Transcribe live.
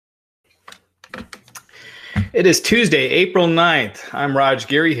It is Tuesday, April 9th. I'm Raj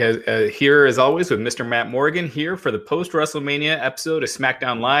Geary here as always with Mr. Matt Morgan here for the post-WrestleMania episode of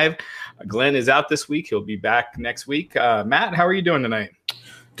SmackDown Live. Glenn is out this week. He'll be back next week. Matt, how are you doing tonight?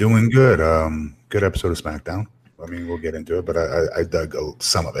 Doing good. Good episode of SmackDown. I mean, we'll get into it, but I dug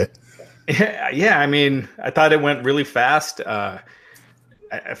some of it. Yeah, I mean, I thought it went really fast. I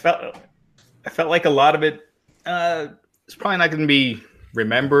felt like a lot of it is probably not going to be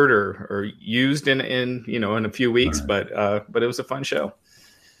remembered or used in a few weeks, right. But it was a fun show.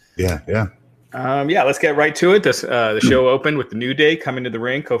 Yeah. Let's get right to it. The show opened with the New Day coming to the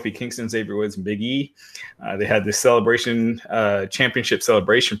ring. Kofi Kingston, Xavier Woods, and Big E. They had this championship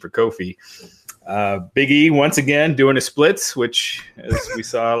celebration for Kofi. Big E once again doing a splits, which as we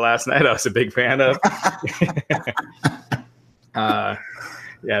saw last night, I was a big fan of.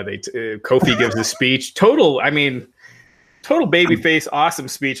 Kofi gives a speech. Total babyface, awesome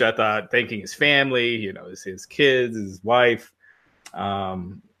speech. I thought, thanking his family, his kids, his wife.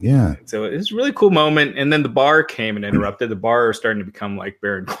 So it was a really cool moment. And then the bar came and interrupted. The bar is starting to become like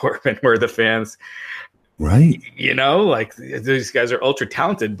Baron Corbin, where the fans, right? Like these guys are ultra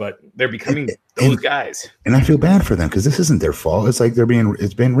talented, but they're becoming those guys. And I feel bad for them because this isn't their fault. It's like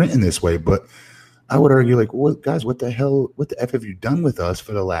it's been written this way. But I would argue, like, what the F have you done with us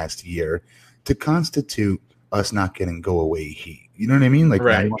for the last year to constitute us not getting go away heat? You know what I mean? Like,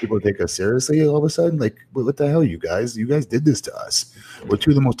 right. People take us seriously all of a sudden. Like, what the hell, you guys? You guys did this to us. We're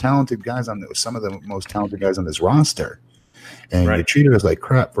two of the most talented guys some of the most talented guys on this roster, and you treated us like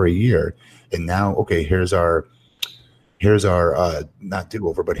crap for a year. And now, okay, here's our not do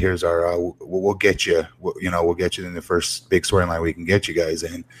over, but here's our we'll get you. We'll get you in the first big storyline we can get you guys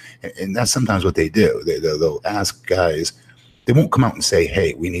in, and that's sometimes what they do. They'll ask guys. They won't come out and say,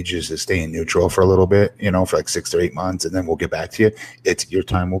 hey, we need you to stay in neutral for a little bit, for like 6 to 8 months, and then we'll get back to you. It's your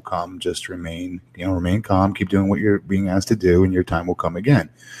time will come. Just remain calm. Keep doing what you're being asked to do, and your time will come again.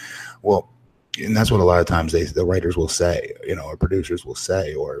 Well, and that's what a lot of times the writers will say, or producers will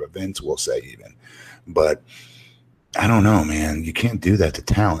say, or Vince will say even. But I don't know, man. You can't do that to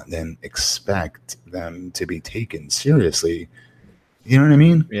talent, then expect them to be taken seriously. You know what I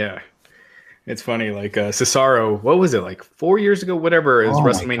mean? Yeah. It's funny, like Cesaro, what was it, like 4 years ago, whatever, it was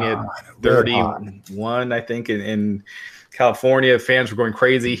WrestleMania 31, I think, in California. Fans were going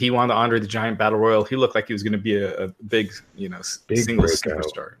crazy. He won the Andre the Giant Battle Royal. He looked like he was going to be a big single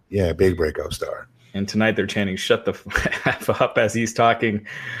superstar. Yeah, big breakout star. And tonight they're chanting, shut the F up as he's talking.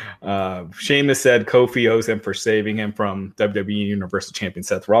 Sheamus said Kofi owes him for saving him from WWE Universal Champion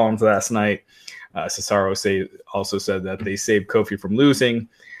Seth Rollins last night. Cesaro also said that they saved Kofi from losing.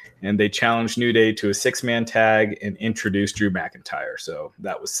 And they challenged New Day to a 6-man tag and introduced Drew McIntyre. So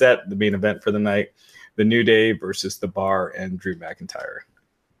that was set, the main event for the night. The New Day versus The Bar and Drew McIntyre.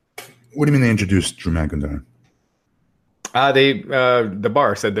 What do you mean they introduced Drew McIntyre? The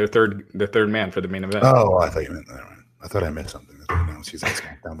Bar said the third man for the main event. Oh, I thought you meant that. I thought I missed something. He's on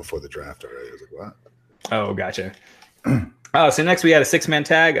SmackDown before the draft already. I was like, what? Oh, gotcha. So next we had a 6-man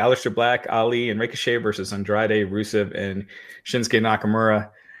tag: Aleister Black, Ali, and Ricochet versus Andrade, Rusev, and Shinsuke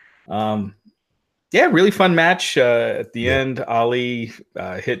Nakamura. Really fun match. At the end, Ali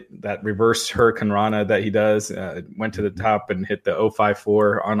hit that reverse Hurricane Rana that he does, went to the top and hit the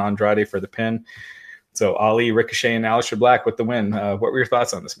 054 on Andrade for the pin. So Ali, Ricochet, and Aleister Black with the win. What were your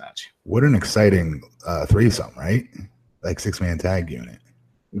thoughts on this match? What an exciting threesome, right? Like 6-man tag unit.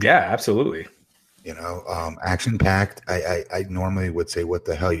 Yeah, absolutely. Action-packed. I normally would say, what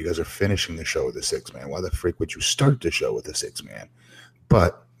the hell? You guys are finishing the show with a 6-man. Why the freak would you start the show with a 6-man?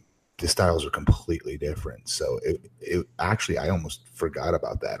 But the styles are completely different. So it actually, I almost forgot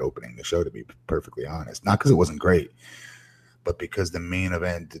about that opening the show, to be perfectly honest. Not because it wasn't great, but because the main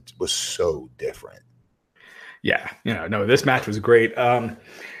event was so different. Yeah, this match was great.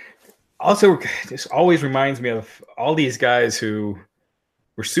 Also, this always reminds me of all these guys who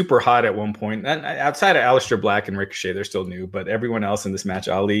were super hot at one point. And outside of Aleister Black and Ricochet, they're still new, but everyone else in this match,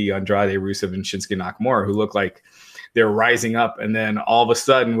 Ali, Andrade, Rusev, and Shinsuke Nakamura, who look like they're rising up, and then all of a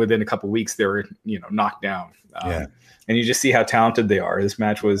sudden, within a couple of weeks, they were knocked down. And you just see how talented they are. This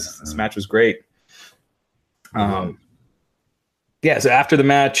match was great. So after the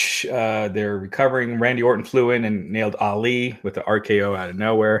match, they're recovering. Randy Orton flew in and nailed Ali with the RKO out of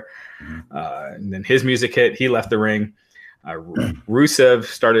nowhere. And then his music hit. He left the ring. Rusev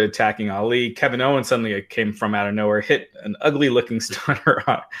started attacking Ali. Kevin Owens suddenly came from out of nowhere, hit an ugly looking stunner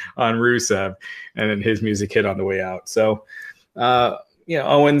on Rusev, and then his music hit on the way out. So,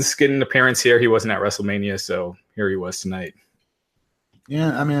 Owens getting an appearance here. He wasn't at WrestleMania, so here he was tonight.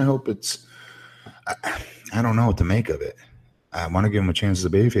 Yeah, I mean, I hope it's I don't know what to make of it. I want to give him a chance as a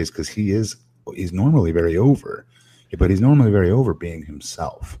babyface because he is he's normally very over, but he's normally very over being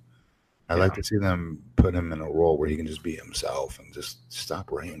himself. I like to see them put him in a role where he can just be himself and just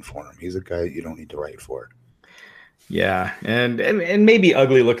stop writing for him. He's a guy you don't need to write for. Yeah, and maybe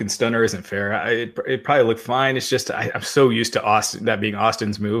ugly looking stunner isn't fair. It probably looked fine. It's just I'm so used to Austin, that being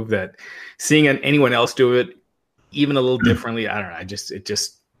Austin's move, that seeing anyone else do it even a little differently, I don't know. It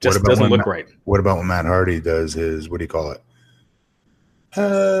just doesn't look right. What about when Matt Hardy does his, what do you call it?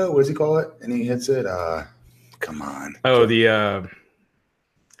 What does he call it? And he hits it. Come on. Oh,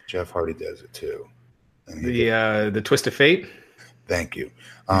 Jeff Hardy does it too. The Twist of Fate. Thank you.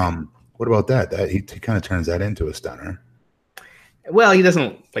 What about that? That he kind of turns that into a stunner. Well, he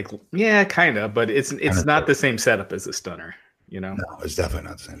doesn't kind of, but it's not the same setup as the stunner. No, it's definitely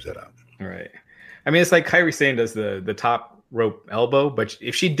not the same setup. Right. I mean, it's like Kairi Sane does the top rope elbow, but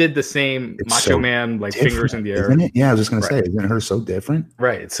if she did the same Macho Man fingers in the air, isn't it? Yeah, I was just gonna say, isn't her so different?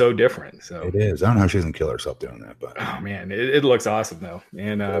 Right, it's so different. So it is. I don't know how she doesn't kill herself doing that, but oh man, it looks awesome though,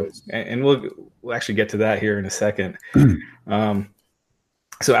 and we'll actually get to that here in a second.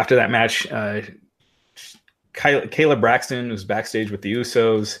 So after that match, Kayla Braxton was backstage with the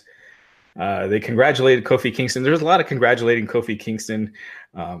Usos. They congratulated Kofi Kingston. There's a lot of congratulating Kofi Kingston,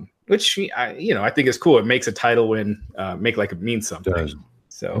 which I think is cool. It makes a title win it mean something. It does.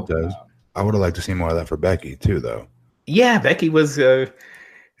 So it does. I would have liked to see more of that for Becky too, though. Yeah, Becky was. It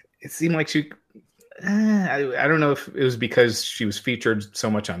seemed like she. I don't know if it was because she was featured so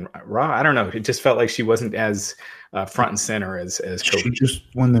much on Raw. I don't know. It just felt like she wasn't as front and center as Kofi. She just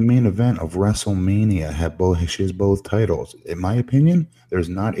won the main event of WrestleMania. She has both titles. In my opinion, there's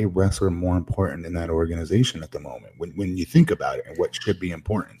not a wrestler more important in that organization at the moment. When you think about it and what should be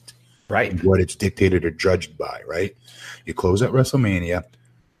important, right? And what it's dictated or judged by, right? You close at WrestleMania,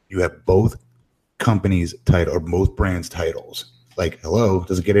 you have both companies' title or both brands' titles. Hello,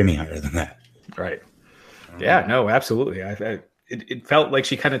 does it get any higher than that? Right. Yeah, no, absolutely. It felt like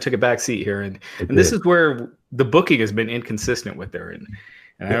she kind of took a back seat here. And this is where the booking has been inconsistent with her. And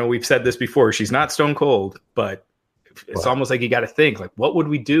I know we've said this before. She's not Stone Cold, but it's almost like you got to think, what would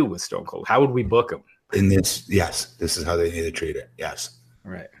we do with Stone Cold? How would we book him? This is how they need to treat it. Yes.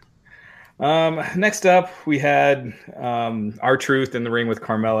 Right. Next up, we had R-Truth in the ring with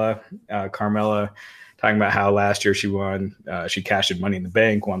Carmella. Carmella talking about how last year she won. She cashed in Money in the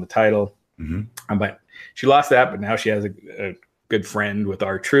Bank, won the title. Mm-hmm. But she lost that, but now she has a good friend with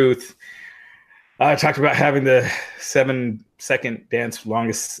R-Truth. Talked about having the 7-second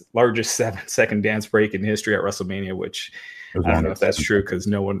largest 7-second dance break in history at WrestleMania, which I don't know if that's true because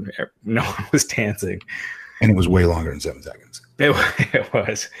no one was dancing. And it was way longer than 7 seconds. It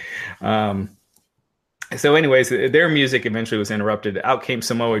was. So anyways, their music eventually was interrupted. Out came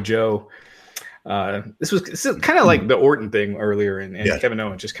Samoa Joe. This is kind of like the Orton thing earlier, and Kevin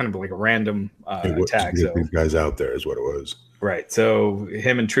Owens, just kind of like a random attack. So these guys out there is what it was. Right. So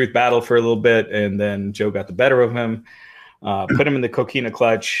him and Truth battled for a little bit, and then Joe got the better of him, put him in the Coquina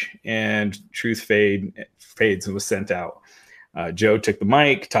clutch, and Truth fades and was sent out. Joe took the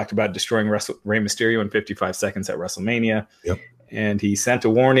mic, talked about destroying Rey Mysterio in 55 seconds at WrestleMania. Yep. And he sent a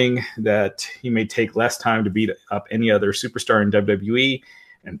warning that he may take less time to beat up any other superstar in WWE.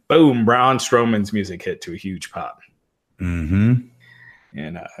 And boom, Braun Strowman's music hit to a huge pop. Mm-hmm.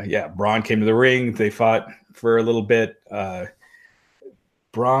 And Braun came to the ring. They fought for a little bit. Joe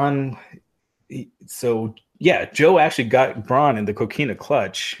actually got Braun in the Coquina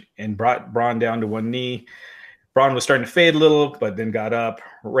clutch and brought Braun down to one knee. Braun was starting to fade a little, but then got up,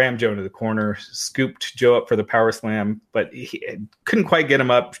 rammed Joe into the corner, scooped Joe up for the power slam, but he couldn't quite get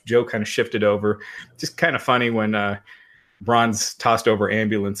him up. Joe kind of shifted over. Just kind of funny when Braun's tossed over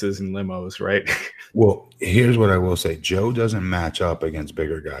ambulances and limos, right? Well, here's what I will say. Joe doesn't match up against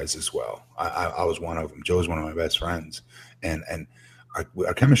bigger guys as well. I was one of them. Joe's one of my best friends. And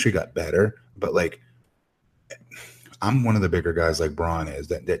our chemistry got better, but I'm one of the bigger guys like Braun is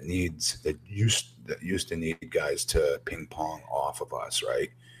that used to need guys to ping pong off of us, right?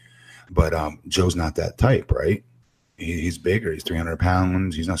 But Joe's not that type, right? He's bigger. He's 300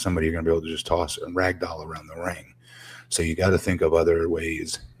 pounds. He's not somebody you're going to be able to just toss and ragdoll around the ring. So you got to think of other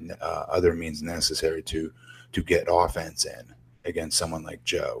ways, other means necessary to get offense in against someone like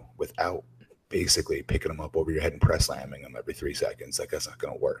Joe without basically picking him up over your head and press slamming him every 3 seconds. That's not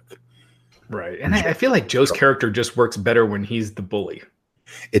going to work. Right. And I feel like Joe's character just works better when he's the bully.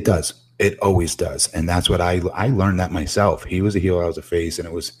 It does. It always does. And that's what I learned that myself. He was a heel, I was a face, and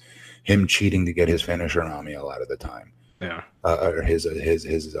it was him cheating to get his finisher on me a lot of the time. Yeah. Or his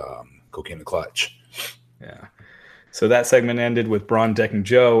Coquina clutch. Yeah. So that segment ended with Braun decking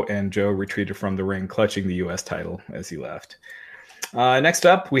Joe, and Joe retreated from the ring, clutching the U.S. title as he left. Next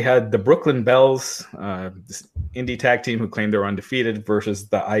up, we had the Brooklyn Bells, this indie tag team who claimed they were undefeated, versus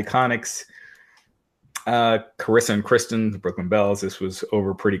the Iconics. Carissa and Kristen, the Brooklyn Bells. This was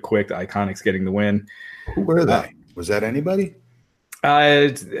over pretty quick. The Iconics getting the win. Who were they? Was that anybody?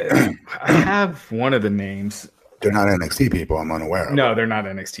 I have one of the names. They're not NXT people. I'm unaware of. No, they're not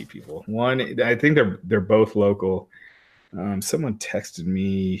NXT people. I think they're both local. Someone texted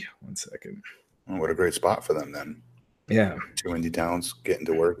me. 1 second. Oh, what a great spot for them then. Yeah. 2 indie talents getting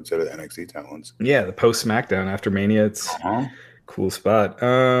to work instead of the NXT talents. Yeah, the post SmackDown after Mania. It's cool spot.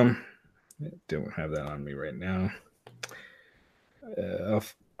 Don't have that on me right now.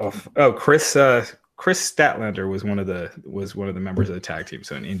 Chris Statlander was one of the members of the tag team,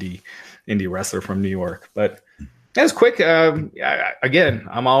 so an indie wrestler from New York. But that was quick. Again,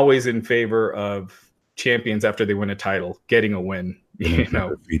 I'm always in favor of champions after they win a title getting a win. You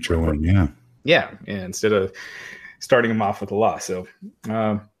know, feature win, yeah, instead of starting them off with a loss. So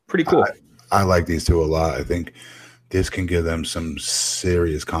pretty cool. I like these two a lot. I think this can give them some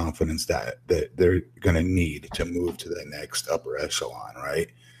serious confidence that they're going to need to move to the next upper echelon, right?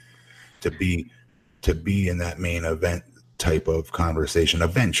 To be in that main event type of conversation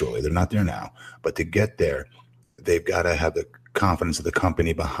eventually. They're not there now, but to get there, they've got to have the confidence of the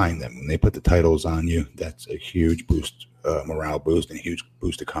company behind them. When they put the titles on you, that's a huge boost, morale boost, and a huge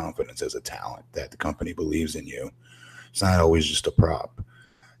boost of confidence as a talent that the company believes in you. It's not always just a prop.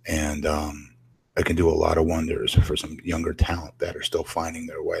 And it can do a lot of wonders for some younger talent that are still finding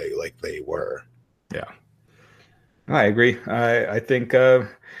their way like they were. Yeah, I agree. I think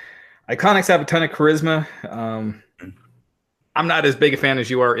Iconics have a ton of charisma. I'm not as big a fan as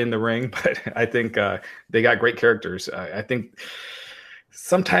you are in the ring, but I think they got great characters. I think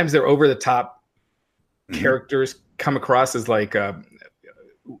sometimes they're over the top characters come across as like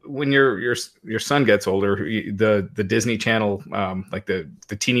when your son gets older, the Disney Channel, like the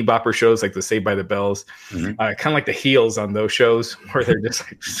teeny bopper shows, like the Saved by the Bells, kind of like the heels on those shows where they're just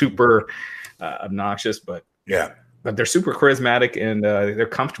like super obnoxious, but they're super charismatic and they're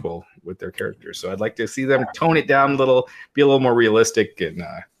comfortable with their characters. So I'd like to see them tone it down a little, be a little more realistic. And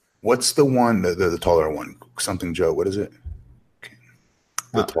what's the one, the taller one? Something Joe. What is it?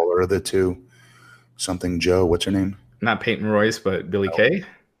 The taller of the two. Something Joe. What's her name? Not Peyton Royce, but Billie Kay.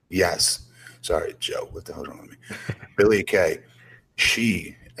 Yes. Sorry, Joe. What the hell's wrong with me? Billie Kay.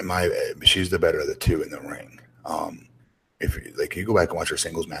 She's the better of the two in the ring. If you go back and watch her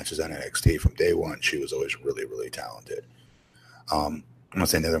singles matches on NXT from day one, she was always really, really talented. I'm not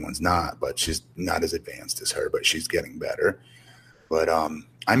saying the other one's not, but she's not as advanced as her, but she's getting better. But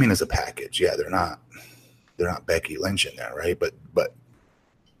I mean, as a package, yeah, they're not Becky Lynch in there, right? But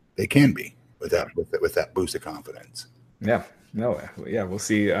they can be with that boost of confidence. Yeah. No, yeah, we'll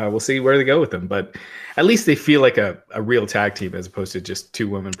see. We'll see where they go with them, but at least they feel like a real tag team as opposed to just two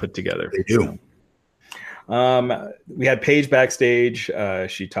women put together. They do. We had Paige backstage.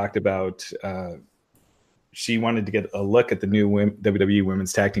 She talked about she wanted to get a look at the new WWE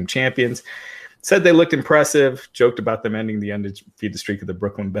Women's Tag Team Champions. Said they looked impressive. Joked about them ending the undefeated streak of the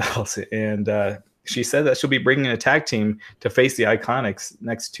Brooklyn Bells, and she said that she'll be bringing a tag team to face the Iconics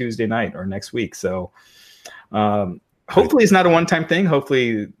next Tuesday night or next week. So. Hopefully it's not a one-time thing.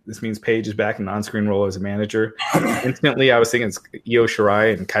 Hopefully this means Paige is back in an on-screen role as a manager. Instantly, I was thinking it's Io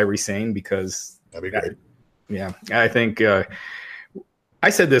Shirai and Kairi Sane because that'd be great. Yeah, I think I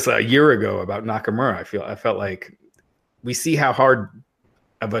said this a year ago about Nakamura. I felt like we see how hard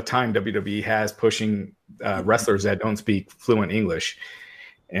of a time WWE has pushing wrestlers that don't speak fluent English,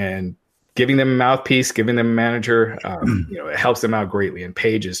 and giving them a mouthpiece, giving them a manager, it helps them out greatly. And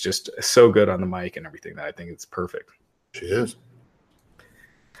Paige is just so good on the mic and everything that I think it's perfect. She is.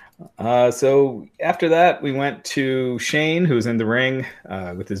 So after that, we went to Shane, who was in the ring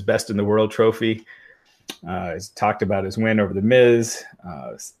with his Best in the World trophy. He's talked about his win over The Miz.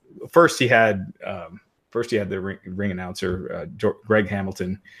 First, he had the ring announcer, Greg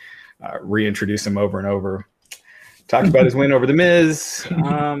Hamilton, reintroduce him over and over. Talked about his win over The Miz.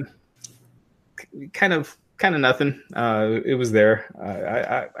 Kind of nothing. It was there.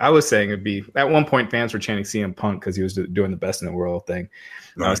 I was saying it'd be at one point fans were chanting CM Punk because he was doing the Best in the World thing.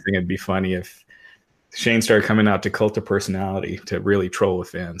 Right. I was thinking it'd be funny if Shane started coming out to Cult of Personality to really troll with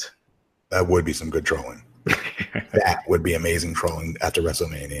fans. That would be some good trolling. That would be amazing trolling after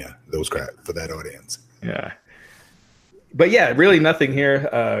WrestleMania. Those crap for that audience. Yeah, but yeah, really nothing here.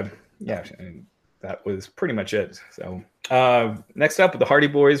 And that was pretty much it. So next up, the Hardy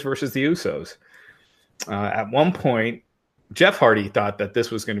Boys versus the Usos. At one point, Jeff Hardy thought that this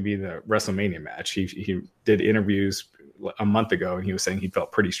was going to be the WrestleMania match. He did interviews a month ago, and he was saying he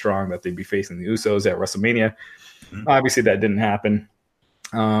felt pretty strong that they'd be facing the Usos at WrestleMania. Obviously, that didn't happen.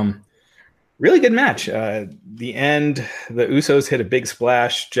 Really good match. The end, the Usos hit a big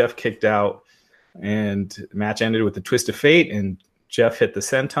splash. Jeff kicked out, and the match ended with the twist of fate, and Jeff hit the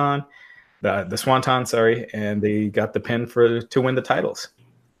swanton, sorry, and they got the pin to win the titles.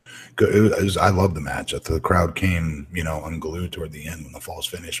 I love the match. The crowd came, unglued toward the end when the falls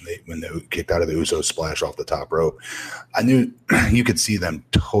finished. When they kicked out of the Usos splash off the top rope. I knew you could see them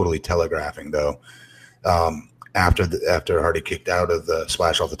totally telegraphing though. After Hardy kicked out of the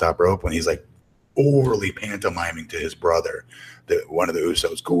splash off the top rope, when he's like overly pantomiming to his brother, one of the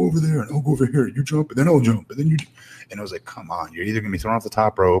Usos, go over there and I'll go over here. You jump and then I'll jump and then you. And it was like, come on, you're either gonna be thrown off the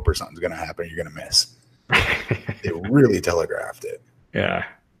top rope or something's gonna happen. Or you're gonna miss. They really telegraphed it. Yeah.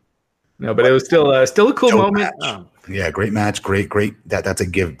 No, but it was still a cool moment. Yeah, great match, great. That's a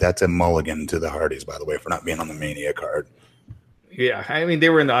give. That's a mulligan to the Hardys, by the way, for not being on the Mania card. Yeah, I mean they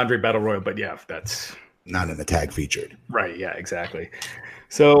were in the Andre Battle Royal, but yeah, that's not in the tag featured. Right. Yeah, exactly.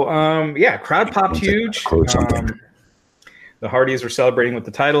 So crowd popped huge. The Hardys were celebrating with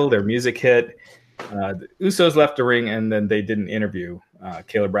the title. Their music hit. The Usos left the ring, and then they did an interview.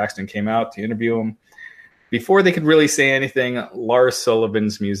 Kayla Braxton came out to interview him. Before they could really say anything, Lars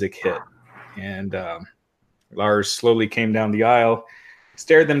Sullivan's music hit. And Lars slowly came down the aisle,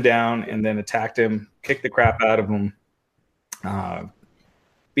 stared them down, and then attacked him, kicked the crap out of him,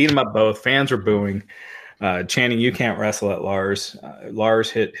 beat him up both. Fans were booing, chanting, "You can't wrestle" at Lars. Lars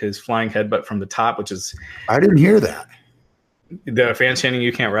hit his flying headbutt from the top, which is... I didn't hear that. The fans chanting,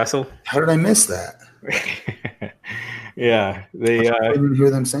 "You can't wrestle"? How did I miss that? Yeah. I didn't hear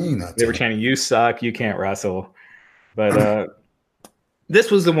them saying that. They were chanting, "You suck, you can't wrestle." But... this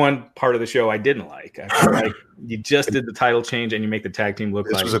was the one part of the show I didn't like. I feel like you just did the title change and you make the tag team look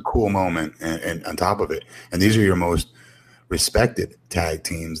like... This was a cool moment, and on top of it. And these are your most respected tag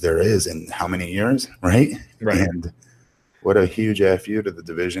teams there is in how many years, right? Right. And what a huge FU to the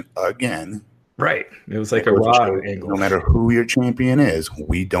division again. Right. It was like a Raw angle. No matter who your champion is,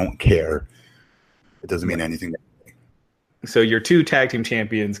 we don't care. It doesn't mean anything. So your two tag team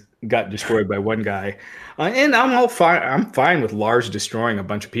champions got destroyed by one guy. And I'm fine with Lars destroying a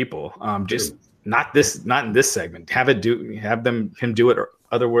bunch of people. Just not in this segment. Have him do it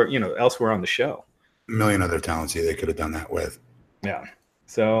elsewhere on the show. A million other talents they could have done that with. Yeah.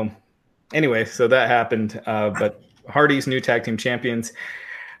 So anyway, that happened. But Hardy's new tag team champions.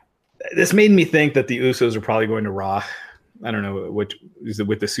 This made me think that the Usos are probably going to Raw. I don't know with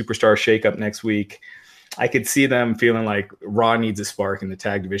the Superstar shakeup next week. I could see them feeling like Raw needs a spark in the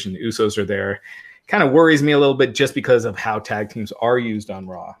tag division. The Usos are there. Kind of worries me a little bit just because of how tag teams are used on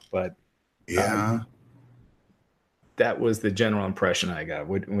Raw. But yeah, that was the general impression I got.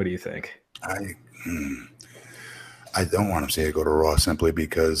 What do you think? I don't want to say go to Raw simply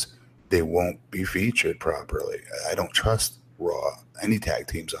because they won't be featured properly. I don't trust Raw, any tag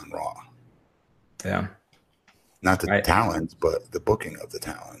teams on Raw. Yeah. Not the talents, but the booking of the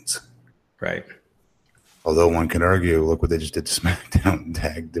talents. Right. Although one can argue, look what they just did to SmackDown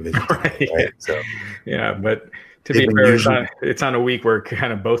tag division. Right. Right? So, yeah, but to be fair, it's on a week where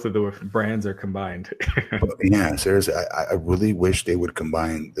kind of both of the brands are combined. Yeah, seriously, I really wish they would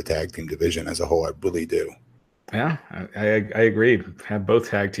combine the tag team division as a whole. I really do. Yeah, I agree. Have both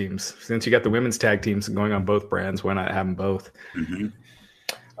tag teams. Since you got the women's tag teams going on both brands, why not have them both?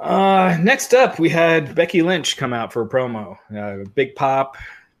 Mm-hmm. Next up, we had Becky Lynch come out for a promo. Big pop.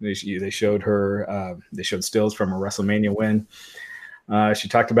 They showed her. They showed stills from a WrestleMania win. She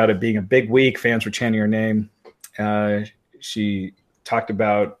talked about it being a big week. Fans were chanting her name. She talked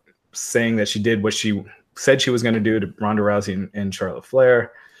about saying that she did what she said she was going to do to Ronda Rousey and Charlotte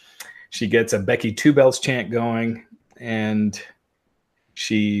Flair. She gets a Becky Two Belts chant going, and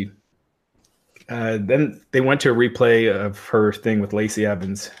she then they went to a replay of her thing with Lacey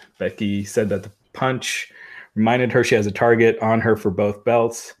Evans. Becky said that the punch reminded her she has a target on her for both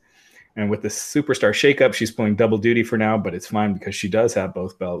belts. And with the Superstar shakeup, she's pulling double duty for now, but it's fine because she does have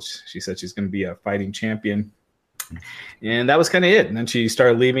both belts. She said she's going to be a fighting champion. And that was kind of it. And then she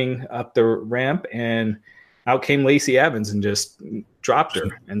started leaving up the ramp, and out came Lacey Evans and just dropped her.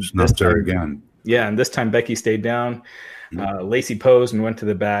 And this time again. Yeah, and this time Becky stayed down. Lacey posed and went to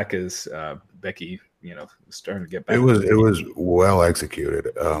the back as Becky, was starting to get back. It was well executed.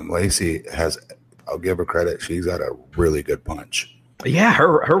 Lacey has... I'll give her credit. She's got a really good punch. Yeah,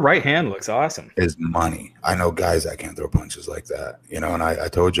 her right hand looks awesome. Is money. I know guys that can't throw punches like that. And I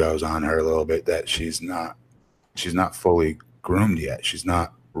told you I was on her a little bit that she's not fully groomed yet. She's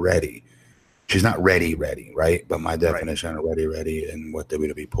not ready. She's not ready, right? But my definition of ready, and what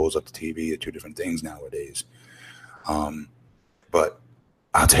WWE pulls up the TV are two different things nowadays. But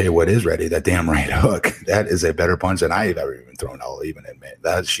I'll tell you what is ready. That damn right hook. That is a better punch than I've ever even thrown. I'll even admit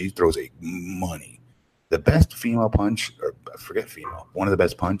that she throws a money. The best female punch, or forget female, one of the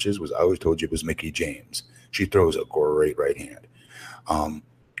best punches was, I always told you, was Mickie James. She throws a great right hand.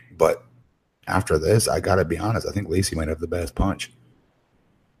 But after this, I got to be honest, I think Lacey might have the best punch.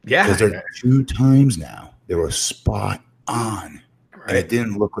 Yeah. Because there 2 times now, they were spot on. Right. And it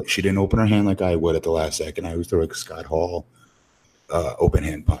didn't look like she didn't open her hand like I would at the last second. I always throw like a Scott Hall open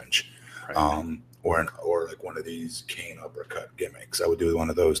hand punch. Right. Or like one of these cane uppercut gimmicks. I would do one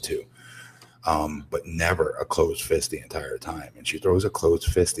of those too. But never a closed fist the entire time. And she throws a closed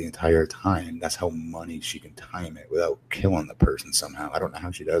fist the entire time. That's how money she can time it without killing the person somehow. I don't know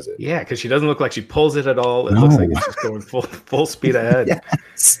how she does it. Yeah, because she doesn't look like she pulls it at all. It looks like it's just going full speed ahead.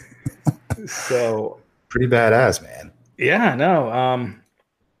 Yes. So pretty badass, man. Yeah, no.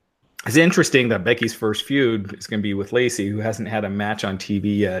 It's interesting that Becky's first feud is going to be with Lacey, who hasn't had a match on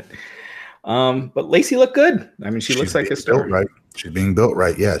TV yet. But Lacey looked good. I mean, she looks like a star. Right. She's being built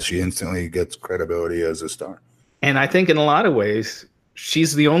right. Yeah, she instantly gets credibility as a star. And I think in a lot of ways,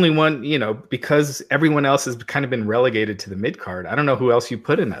 she's the only one, because everyone else has kind of been relegated to the mid card. I don't know who else you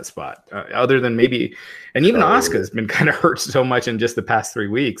put in that spot other than maybe, and even Asuka's been kind of hurt so much in just the past 3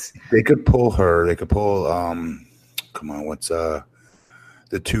 weeks. They could pull her. They could pull, come on, what's the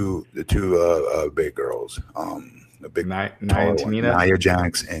two big girls? The big Nia and Tamina. Nia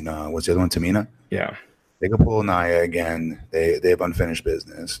Jax and what's the other one? Tamina. Yeah. They could pull Nia again. They have unfinished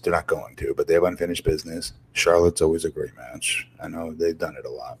business. They're not going to, but they have unfinished business. Charlotte's always a great match. I know they've done it a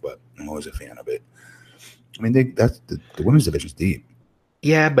lot, but I'm always a fan of it. I mean, that's the women's division's deep.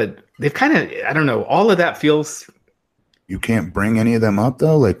 Yeah, but they've kind of, I don't know, all of that feels. You can't bring any of them up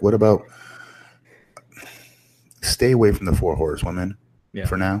though. Like, what about? Stay away from the 4 horsewomen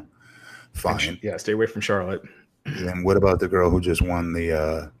for now. Fine. Yeah, stay away from Charlotte. And what about the girl who just won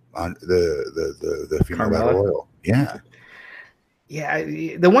the female battle royal? Yeah. Yeah.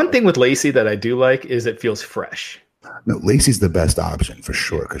 The one thing with Lacey that I do like is it feels fresh. No, Lacey's the best option for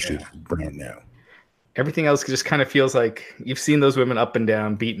sure because she's brand new. Everything else just kind of feels like you've seen those women up and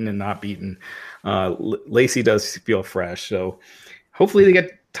down, beaten and not beaten. Lacey does feel fresh. So hopefully they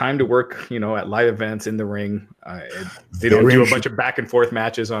get time to work, at live events in the ring. They don't do a bunch of back and forth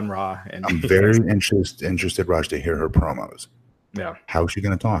matches on Raw. And I'm very interested, Raj, to hear her promos. Yeah. How is she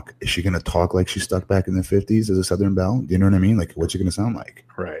going to talk? Is she going to talk like she's stuck back in the 50s as a Southern Belle? Do you know what I mean? Like, what's she going to sound like?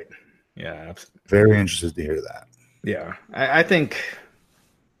 Right. Yeah. Absolutely. Very interested to hear that. Yeah. I think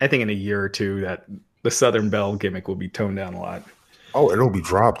in a year or two that the Southern Belle gimmick will be toned down a lot. Oh, it'll be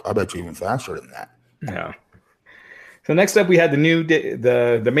dropped. I bet you even faster than that. Yeah. So next up, we had the new day,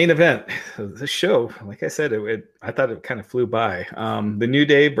 the main event. The show, like I said, I thought it kind of flew by. The New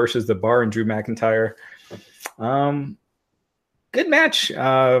Day versus The Bar and Drew McIntyre. Good match.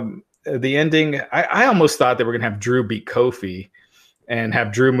 The ending, I almost thought they were going to have Drew beat Kofi and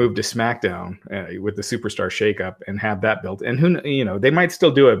have Drew move to SmackDown with the Superstar Shakeup and have that built. And they might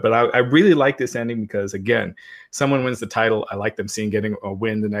still do it, but I really like this ending because, again, someone wins the title. I like them getting a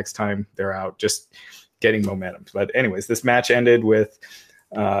win the next time they're out. Just getting momentum. But anyways, this match ended with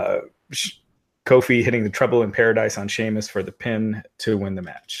Kofi hitting the Trouble in Paradise on Sheamus for the pin to win the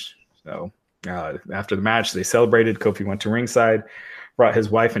match. So after the match, they celebrated. Kofi went to ringside, brought his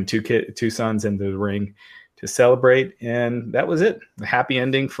wife and two sons into the ring to celebrate, and that was it. A happy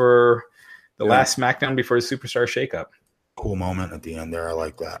ending for the last SmackDown before the Superstar Shakeup. Cool moment at the end there. I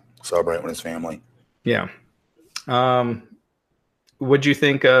like that. Celebrate with his family. Yeah. What'd you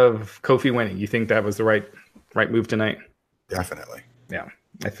think of Kofi winning? You think that was the right move tonight? Definitely. Yeah,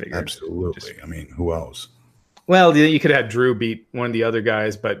 I figured. Absolutely. I mean, who else? Well, you could have had Drew beat one of the other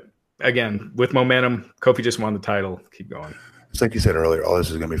guys, but again, with momentum, Kofi just won the title. Keep going. It's like you said earlier, all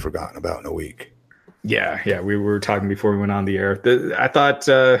this is going to be forgotten about in a week. Yeah. We were talking before we went on the air. I thought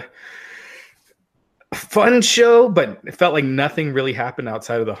fun show, but it felt like nothing really happened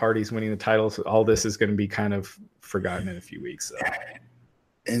outside of the Hardys winning the titles. All this is going to be kind of forgotten in a few weeks. So.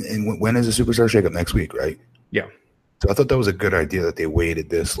 And when is the Superstar Shakeup? Next week, right? Yeah. So I thought that was a good idea that they waited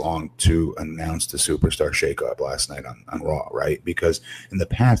this long to announce the Superstar Shakeup last night on Raw, right? Because in the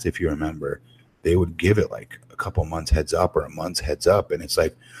past, if you remember, they would give it like a couple months heads up or a month's heads up. And it's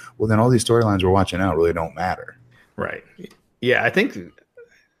like, well, then all these storylines we're watching out really don't matter. Right. Yeah, I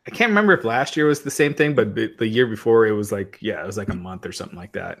can't remember if last year was the same thing, but the year before it was like a month or something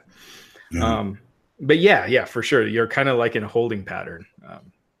like that. Mm-hmm. But yeah, for sure. You're kind of like in a holding pattern.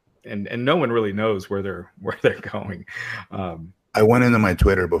 And no one really knows where they're going. I went into my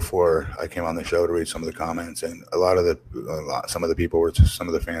Twitter before I came on the show to read some of the comments, and some of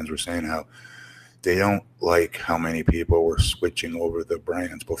the fans were saying how they don't like how many people were switching over the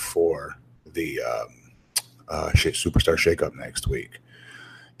brands before the Superstar Shakeup next week,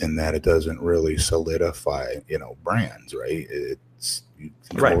 and that it doesn't really solidify, brands, right? It's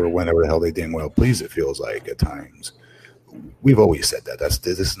Right. over whenever the hell they dang well please. It feels like at times. We've always said that.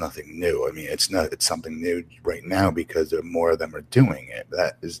 This is nothing new. I mean, it's something new right now because more of them are doing it.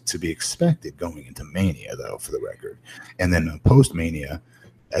 That is to be expected going into Mania, though, for the record, and then post Mania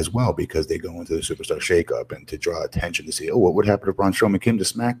as well, because they go into the Superstar Shakeup and to draw attention to see, what would happen if Braun Strowman came to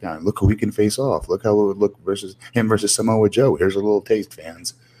SmackDown? Look who he can face off. Look how it would look versus Samoa Joe. Here's a little taste,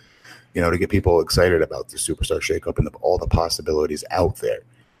 fans. To get people excited about the Superstar Shakeup and all the possibilities out there.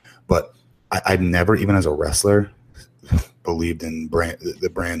 But I've never, even as a wrestler, believed in the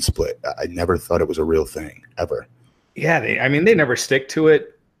brand split. I never thought it was a real thing, ever. Yeah, they never stick to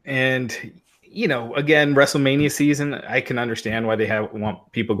it. And, again, WrestleMania season, I can understand why they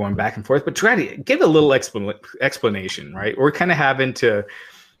want people going back and forth, but try to give a little explanation, right? We're kind of having to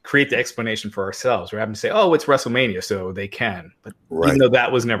create the explanation for ourselves. We're having to say, it's WrestleMania, so they can. But even though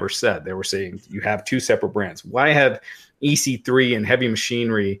that was never said, they were saying you have two separate brands. Why have EC3 and Heavy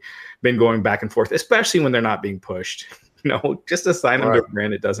Machinery been going back and forth, especially when they're not being pushed? Just assign them to a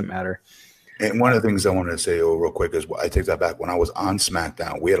brand. It doesn't matter. And one of the things I wanted to say real quick is, I take that back. When I was on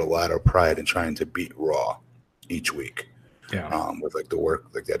SmackDown, we had a lot of pride in trying to beat Raw each week. Yeah. With the work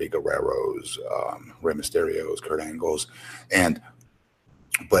like Eddie Guerrero's, Rey Mysterio's, Kurt Angle's,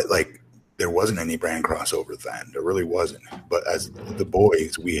 but there wasn't any brand crossover then. There really wasn't. But as the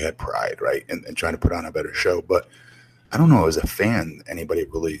boys, we had pride, right, and trying to put on a better show. But I don't know, as a fan, anybody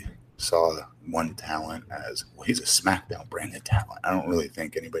really saw one talent as, he's a SmackDown branded talent. I don't really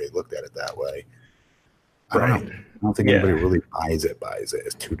think anybody looked at it that way. I don't know. I don't think anybody really buys it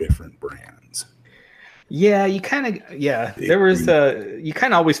as two different brands. Yeah, you kind of, there was you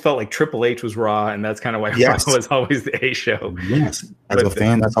kind of always felt like Triple H was Raw, and that's kind of why Raw was always the A show. Yes, as a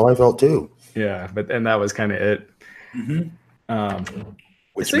fan, that's how I felt too. Yeah, and that was kind of it. Mm-hmm.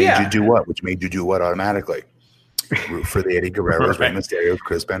 Which made you do what? Which made you do what automatically? Root for the Eddie Guerrero's, Rey Mysterio's,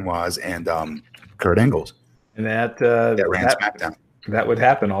 Chris Benoit's, and Kurt Angle's. And that ran SmackDown. That would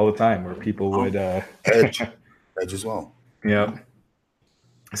happen all the time, where people would Edge as well. Yeah.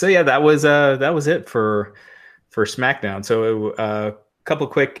 So that was it for SmackDown. So a couple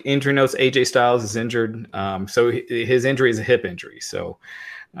quick injury notes. AJ Styles is injured. So his injury is a hip injury. So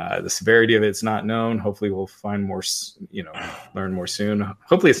the severity of it's not known. Hopefully we'll find more, learn more soon.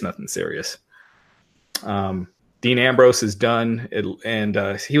 Hopefully it's nothing serious. Dean Ambrose is done,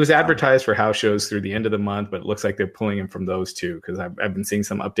 and he was advertised for house shows through the end of the month, but it looks like they're pulling him from those too, because I've been seeing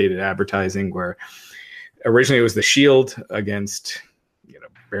some updated advertising where originally it was the Shield against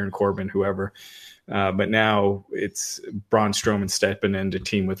Baron Corbin, whoever, but now it's Braun Strowman stepping in to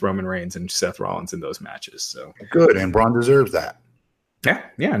team with Roman Reigns and Seth Rollins in those matches. So good, and Braun deserves that.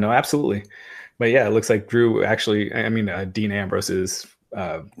 Yeah, no, absolutely. But it looks like Drew actually, Dean Ambrose is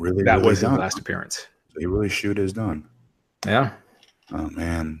really was his done. last appearance. So he really shoot is done. Yeah. Oh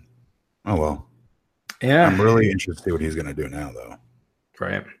man. Oh well. Yeah. I'm really interested to see what he's going to do now, though.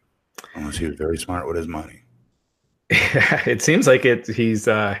 Right. Unless he was very smart with his money. It seems like he's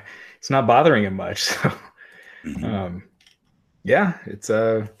not bothering him much. So, it's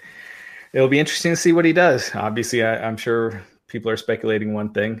it'll be interesting to see what he does. Obviously, I'm sure people are speculating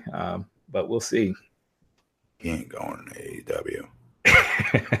one thing, but we'll see. He ain't going to AEW.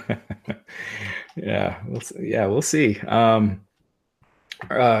 We'll see.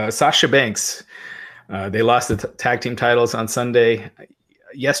 Sasha Banks, they lost the tag team titles on Sunday.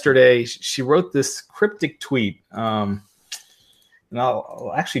 Yesterday, she wrote this cryptic tweet, and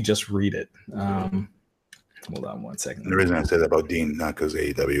I'll actually just read it. Hold on one second. And the reason I say that about Dean, not because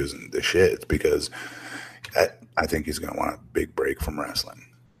AEW isn't the shit, it's because I think he's going to want a big break from wrestling.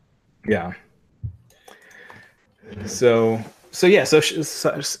 Yeah. So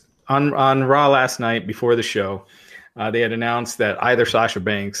on Raw last night before the show, they had announced that either Sasha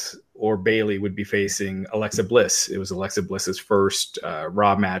Banks or Bayley would be facing Alexa Bliss. It was Alexa Bliss's first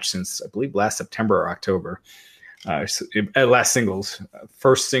Raw match since, I believe, last September or October. First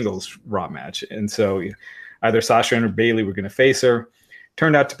singles Raw match. And so either Sasha and Bayley were going to face her.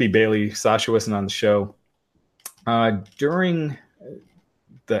 Turned out to be Bayley. Sasha wasn't on the show. During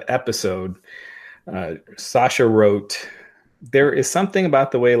the episode, Sasha wrote, "There is something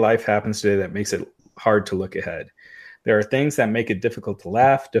about the way life happens today that makes it hard to look ahead. There are things that make it difficult to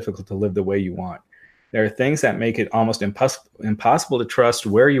laugh, difficult to live the way you want. There are things that make it almost impossible to trust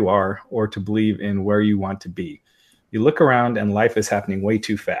where you are or to believe in where you want to be. You look around and life is happening way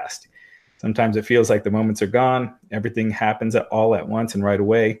too fast. Sometimes it feels like the moments are gone. Everything happens all at once and right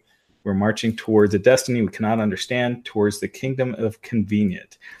away. We're marching towards a destiny we cannot understand, towards the kingdom of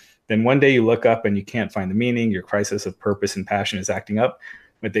convenient. Then one day you look up and you can't find the meaning. Your crisis of purpose and passion is acting up,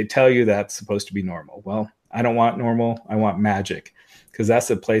 but they tell you that's supposed to be normal. Well, I don't want normal. I want magic, because that's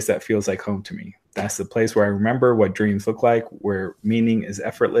the place that feels like home to me. That's the place where I remember what dreams look like, where meaning is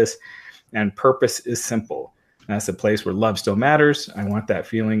effortless and purpose is simple. That's the place where love still matters. I want that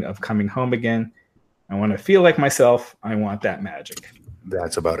feeling of coming home again. I want to feel like myself. I want that magic.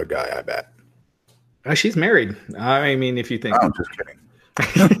 That's about a guy, I bet. She's married. I mean, if you think. I'm just kidding.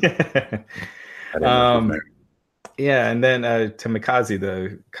 Yeah, and then Tamikaze,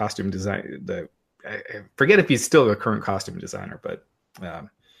 the costume designer, I forget if he's still a current costume designer, but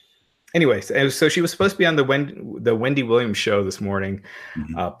anyways, so she was supposed to be on the Wendy Williams show this morning,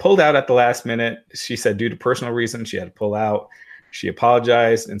 pulled out at the last minute. She said due to personal reasons she had to pull out. She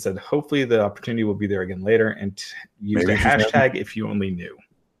apologized and said hopefully the opportunity will be there again later, and used a hashtag if you only knew.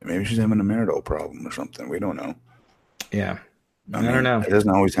 Maybe she's having a marital problem or something. We don't know. Yeah. I don't know. It doesn't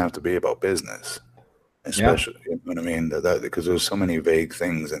always have to be about business, especially, you know what I mean? Because there's so many vague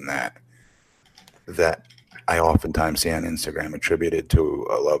things in that I oftentimes see on Instagram attributed to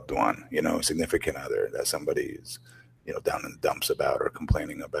a loved one, you know, a significant other that somebody's, you know, down in the dumps about or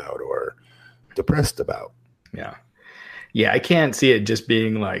complaining about or depressed about. Yeah. Yeah, I can't see it just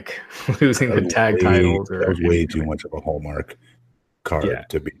being like losing the tag titles. That was way too much of a Hallmark card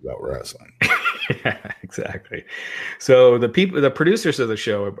to be about wrestling. Yeah, exactly. So the producers of the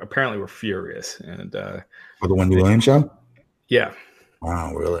show apparently were furious, and for the Wendy Williams show. Yeah.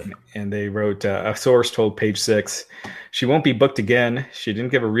 Wow, really? And they wrote, a source told Page Six, she won't be booked again. She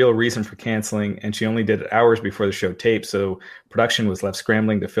didn't give a real reason for canceling, and she only did it hours before the show taped, so production was left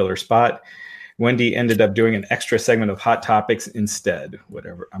scrambling to fill her spot. Wendy ended up doing an extra segment of Hot Topics instead.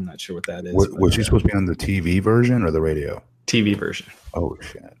 Whatever, I'm not sure what that is. Was she supposed to be on the TV version or the radio? TV version. Oh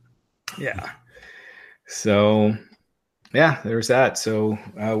shit. Yeah. So, yeah, there's that. So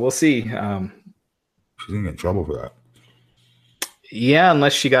we'll see. She's gonna get in trouble for that. Yeah,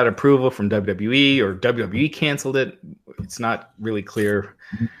 unless she got approval from WWE or WWE canceled it. It's not really clear.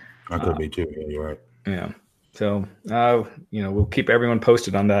 That could be too. Yeah, you're right. Yeah. So, we'll keep everyone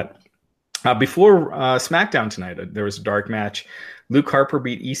posted on that. Before SmackDown tonight, there was a dark match. Luke Harper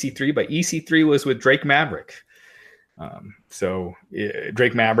beat EC3, but EC3 was with Drake Maverick.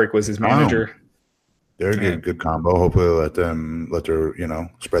 Drake Maverick was his manager. They're a good combo. Hopefully let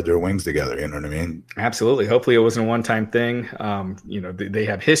their, spread their wings together. You know what I mean? Absolutely. Hopefully it wasn't a one-time thing. They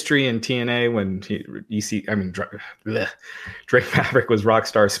have history in TNA when Drake Maverick was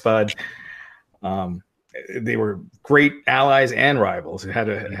Rockstar Spud. They were great allies and rivals. It had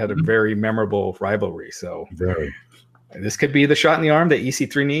a very memorable rivalry. So this could be the shot in the arm that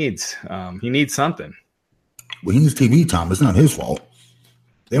EC3 needs. He needs something. Well, he needs TV time. It's not his fault.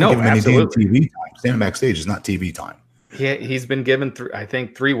 They don't give him any TV time. Standing backstage is not TV time. He's been given, I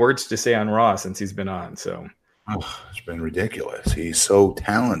think, 3 words to say on Raw since he's been on. So it's been ridiculous. He's so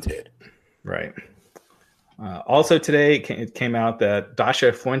talented. Right. Also today, it came out that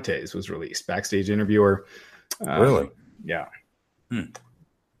Dasha Fuentes was released, backstage interviewer. Really? Yeah. Don't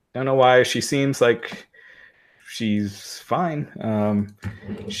know why. She seems like she's fine.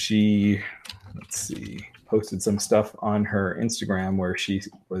 She, posted some stuff on her Instagram where she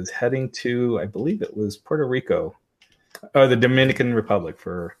was heading to, I believe it was Puerto Rico, or the Dominican Republic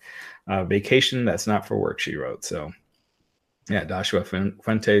for vacation. That's not for work, she wrote. So, yeah, Dasha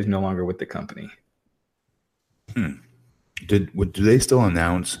Fuentes no longer with the company. Do they still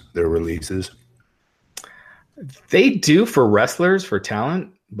announce their releases? They do for wrestlers, for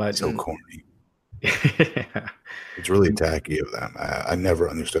talent, but so corny. Yeah. It's really tacky of them. I never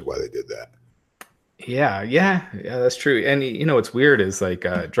understood why they did that. Yeah, that's true. And what's weird is like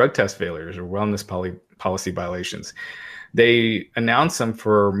drug test failures or wellness policy violations. They announce them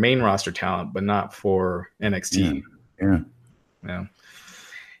for main roster talent, but not for NXT. Yeah.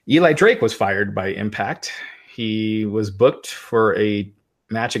 Eli Drake was fired by Impact. He was booked for a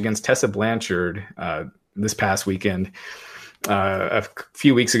match against Tessa Blanchard this past weekend. A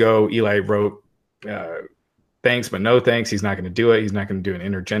few weeks ago, Eli wrote, thanks, but no thanks. He's not going to do it. He's not going to do an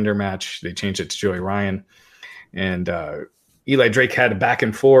intergender match. They changed it to Joey Ryan. And Eli Drake had a back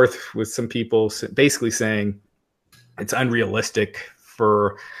and forth with some people basically saying it's unrealistic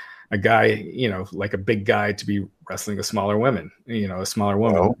for a guy, like a big guy to be wrestling a smaller woman.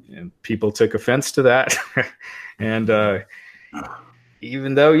 And people took offense to that. And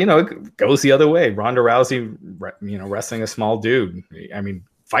even though, it goes the other way, Ronda Rousey, wrestling a small dude. I mean,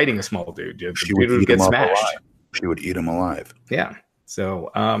 fighting a small dude. The dude would get smashed. She would eat him alive. Yeah. So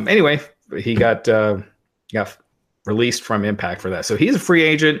anyway, he got released from Impact for that. So he's a free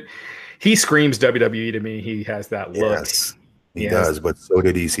agent. He screams WWE to me. He has that look. Yes, he does, but so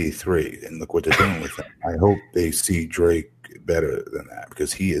did EC3. And look what they're doing with him. I hope they see Drake better than that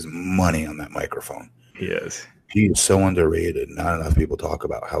because he is money on that microphone. He is. He is so underrated. Not enough people talk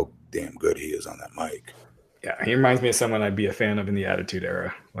about how damn good he is on that mic. Yeah, he reminds me of someone I'd be a fan of in the Attitude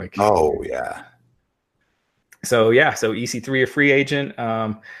Era. Like, oh yeah. So EC3 a free agent.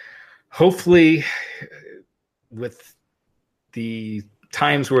 Hopefully, with the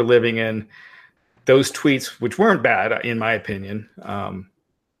times we're living in, those tweets, which weren't bad in my opinion,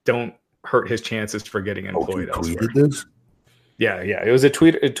 don't hurt his chances for getting employed elsewhere. This? Yeah. It was a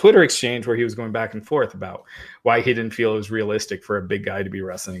Twitter exchange where he was going back and forth about why he didn't feel it was realistic for a big guy to be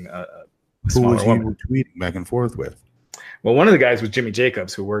wrestling a smaller woman. Who was he tweeting back and forth with? Well, one of the guys was Jimmy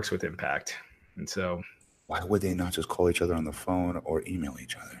Jacobs, who works with Impact, and so why would they not just call each other on the phone or email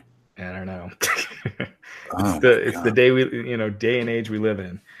each other? I don't know. It's the day and age we live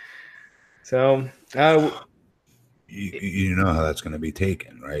in. So you know how that's going to be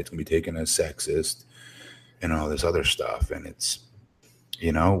taken, right? It's going to be taken as sexist and all this other stuff. And it's,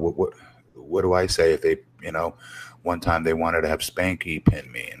 what do I say if they, one time they wanted to have Spanky pin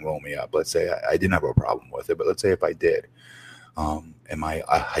me and roll me up. Let's say I didn't have a problem with it, but let's say if I did, am I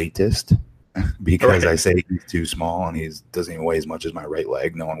a heightist? Because I say he's too small and he doesn't even weigh as much as my right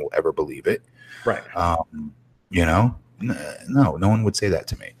leg. No one will ever believe it. Right. No one would say that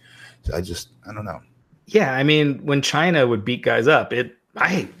to me. So I don't know. Yeah. I mean, when China would beat guys up,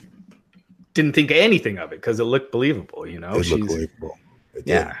 I didn't think anything of it because it looked believable, It looked believable.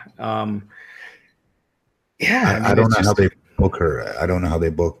 Yeah. I don't know how they book her. I don't know how they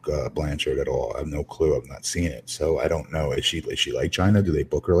book Blanchard at all. I have no clue. I've not seen it, so I don't know. Is she like China? Do they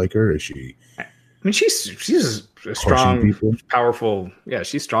book her like her? Is she? I mean, she's a strong, powerful. Yeah,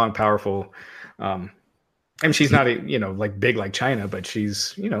 she's strong, powerful. I mean, she's not like big like China, but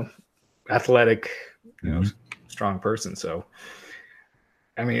she's athletic, strong person. So,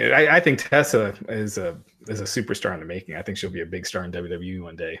 I mean, I think Tessa is a superstar in the making. I think she'll be a big star in WWE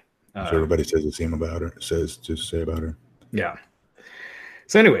one day. So everybody says the same about her. Says to say about her. Yeah.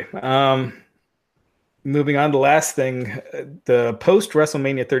 So anyway, moving on to the last thing, the post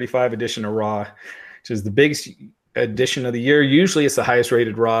WrestleMania 35 edition of Raw, which is the biggest edition of the year. Usually it's the highest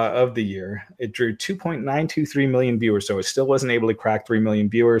rated Raw of the year. It drew 2.923 million viewers, so it still wasn't able to crack 3 million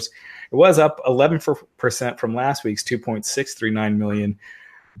viewers. It was up 11% from last week's 2.639 million.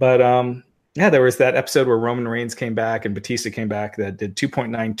 But there was that episode where Roman Reigns came back and Batista came back that did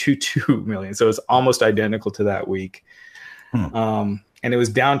 2.922 million. So it's almost identical to that week. And it was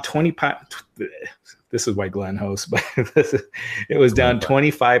down 20. This is why Glenn hosts, but it was down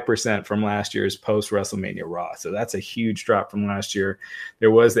 25% from last year's post WrestleMania Raw. So that's a huge drop from last year.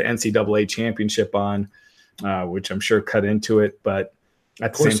 There was the NCAA championship on, which I'm sure cut into it, but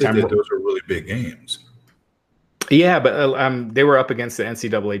at the same time, those were really big games. Yeah, but they were up against the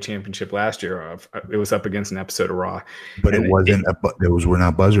NCAA championship last year. It was up against an episode of Raw, but it wasn't. Those were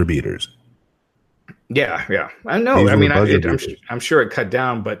not buzzer beaters. Yeah, I know. I mean, I'm sure it cut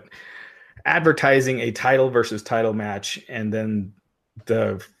down, but advertising a title versus title match, and then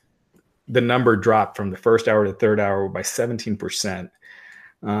the number dropped from the first hour to the third hour by 17%.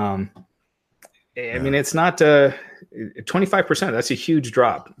 I mean, it's not 25%. That's a huge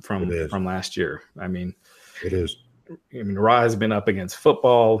drop from last year. I mean, it is. I mean, Raw has been up against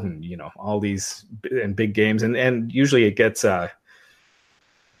football and all these and big games, and usually it gets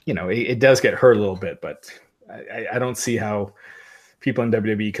it does get hurt a little bit, but I don't see how people in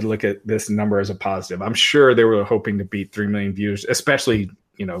WWE could look at this number as a positive. I'm sure they were hoping to beat 3 million viewers, especially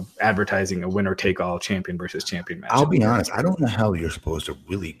advertising a winner take all champion versus champion match. I'll be honest, I don't know how you're supposed to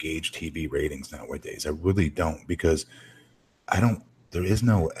really gauge TV ratings nowadays. I really don't, because there is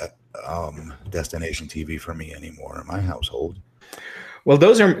no destination TV for me anymore in my household. Well,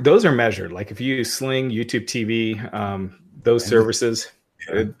 those are measured. Like if you use Sling, YouTube TV, those services,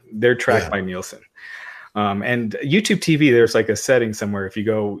 they're tracked by Nielsen. And YouTube TV, there's like a setting somewhere. If you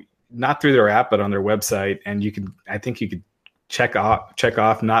go not through their app, but on their website, and I think you could check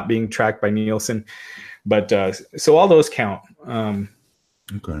off not being tracked by Nielsen. But so all those count.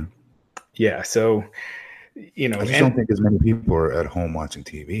 Okay. Yeah. So, I just don't think as many people are at home watching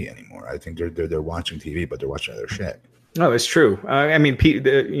TV anymore. I think they're watching TV, but they're watching other shit. No, it's true. I mean,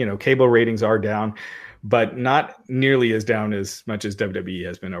 cable ratings are down, but not nearly as down as much as WWE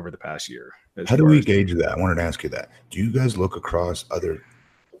has been over the past year. How do we gauge that? I wanted to ask you that. Do you guys look across other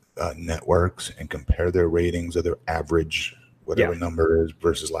networks and compare their ratings or their average, whatever number is,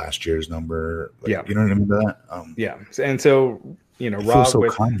 versus last year's number? You know what I mean by that? Yeah. And so, it Raw feels so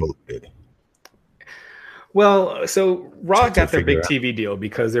convoluted. Well, so Raw to got their figure big out. TV deal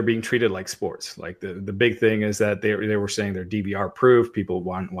because they're being treated like sports. Like the big thing is that they were saying they're DVR proof. People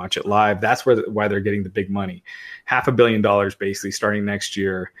want to watch it live. That's why they're getting the big money. $500 million basically starting next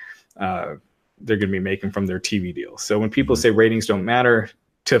year. They're going to be making from their TV deal. So when people say ratings don't matter,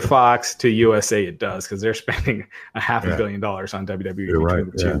 to Fox, to USA, it does, because they're spending $500 million on WWE You're between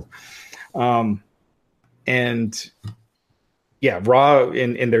right, the two. And yeah, Raw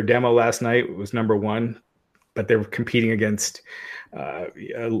in their demo last night was number one, but they were competing against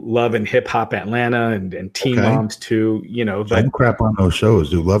Love and Hip Hop Atlanta and Teen Moms too. You know, but don't crap on those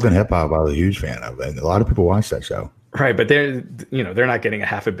shows, dude. Love and Hip Hop, I was a huge fan of, and a lot of people watch that show. Right, but they're not getting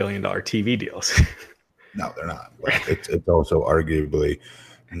 $500 million TV deals. No, they're not. Well, it's also arguably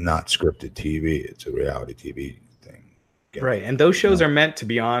not scripted TV. It's a reality TV thing. Right, and those shows are meant to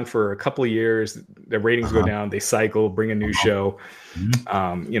be on for a couple of years. The ratings go down, they cycle, bring a new show.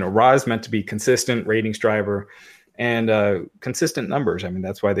 Raw is meant to be consistent ratings driver and consistent numbers. I mean,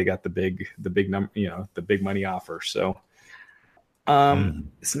 that's why they got the big number, the big money offer. So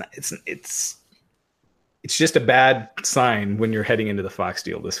it's just a bad sign when you're heading into the Fox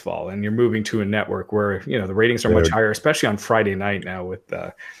deal this fall and you're moving to a network where the ratings are much higher, especially on Friday night now with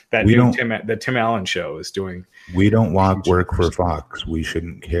that Tim Allen show is doing. We don't work for Fox. We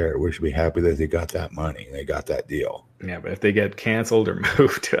shouldn't care. We should be happy that they got that money. They got that deal. Yeah, but if they get canceled or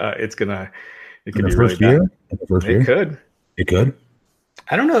moved, it could be really bad. In the first year? It could.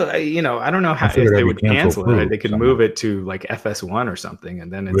 I don't know. I don't know how if they would cancel it. They could move it to like FS1 or something,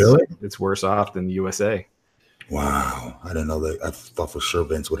 and then it's worse off than USA. Wow, I didn't know that. I thought for sure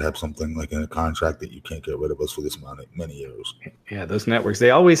Vince would have something like in a contract that you can't get id of us for this many years. Yeah, those networks, they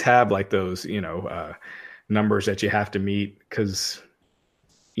always have like those numbers that you have to meet because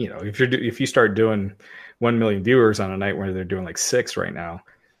if you start doing 1 million viewers on a night where they're doing like 6 right now.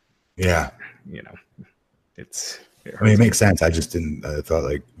 Yeah, it makes sense. I just didn't. I thought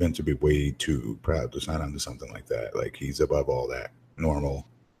like Vince would be way too proud to sign on to something like that. Like he's above all that normal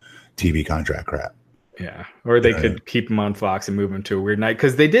TV contract crap. Yeah, or they could keep him on Fox and move him to a weird night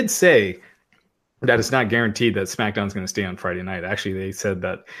because they did say that it's not guaranteed that SmackDown's going to stay on Friday night. Actually, they said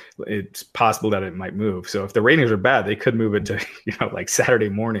that it's possible that it might move. So if the ratings are bad, they could move it to like Saturday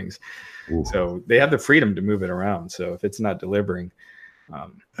mornings. Ooh. So they have the freedom to move it around. So if it's not delivering,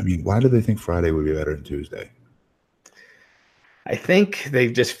 why do they think Friday would be better than Tuesday? I think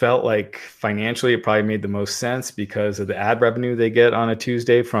they just felt like financially it probably made the most sense because of the ad revenue they get on a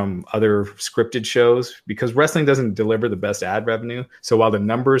Tuesday from other scripted shows, because wrestling doesn't deliver the best ad revenue. So while the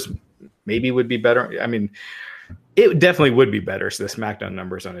numbers maybe would be better, it definitely would be better. So the SmackDown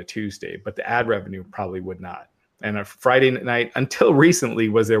numbers on a Tuesday, but the ad revenue probably would not. And a Friday night until recently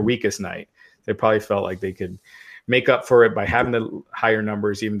was their weakest night. They probably felt like they could make up for it by having the higher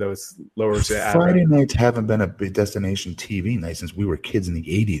numbers, even though it's lower. Friday nights haven't been a big destination TV night since we were kids in the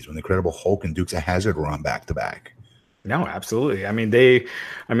 80s when the Incredible Hulk and Dukes of Hazzard were on back to back. No, absolutely.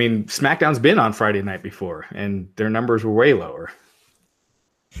 SmackDown's been on Friday night before and their numbers were way lower.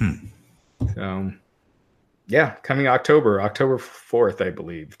 So yeah, coming October 4th, I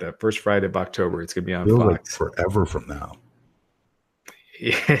believe, that first Friday of October, it's going to be on Fox. Like forever from now.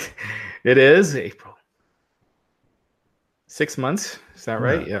 It is April. 6 months, is that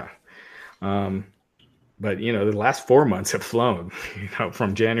right? Yeah. But the last 4 months have flown,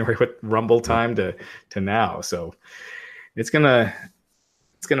 from January with Rumble time to now. So it's gonna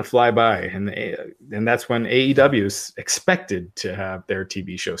fly by, and that's when AEW is expected to have their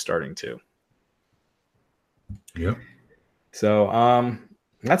TV show starting too. Yep. So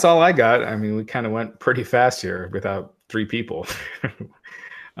that's all I got. We kind of went pretty fast here without 3 people.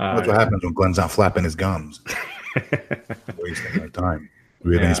 That's what happens when Glenn's not flapping his gums. Wasting our time. Do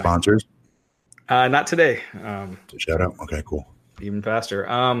we have any sponsors? Not today. Shout out. Okay, cool. Even faster.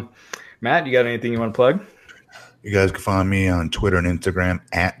 Matt, you got anything you want to plug? You guys can find me on Twitter and Instagram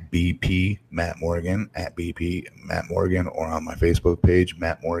at BP Matt Morgan, at BP Matt Morgan, or on my Facebook page,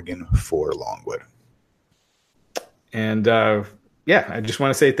 Matt Morgan for Longwood. And I just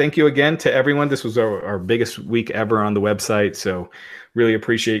want to say thank you again to everyone. This was our biggest week ever on the website. So really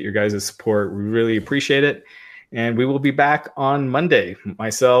appreciate your guys' support. We really appreciate it. And we will be back on Monday.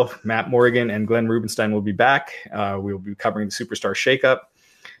 Myself, Matt Morgan, and Glenn Rubenstein will be back. We will be covering the Superstar Shakeup.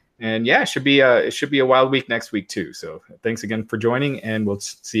 And it should be a wild week next week too. So thanks again for joining, and we'll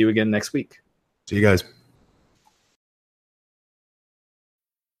see you again next week. See you guys.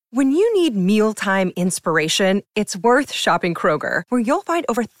 When you need mealtime inspiration, it's worth shopping Kroger, where you'll find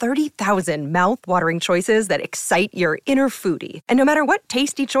over 30,000 mouth-watering choices that excite your inner foodie. And no matter what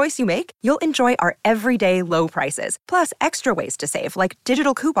tasty choice you make, you'll enjoy our everyday low prices, plus extra ways to save, like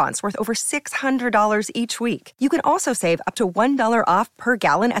digital coupons worth over $600 each week. You can also save up to $1 off per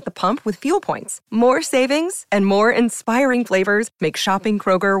gallon at the pump with fuel points. More savings and more inspiring flavors make shopping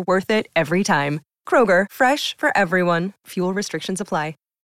Kroger worth it every time. Kroger, fresh for everyone. Fuel restrictions apply.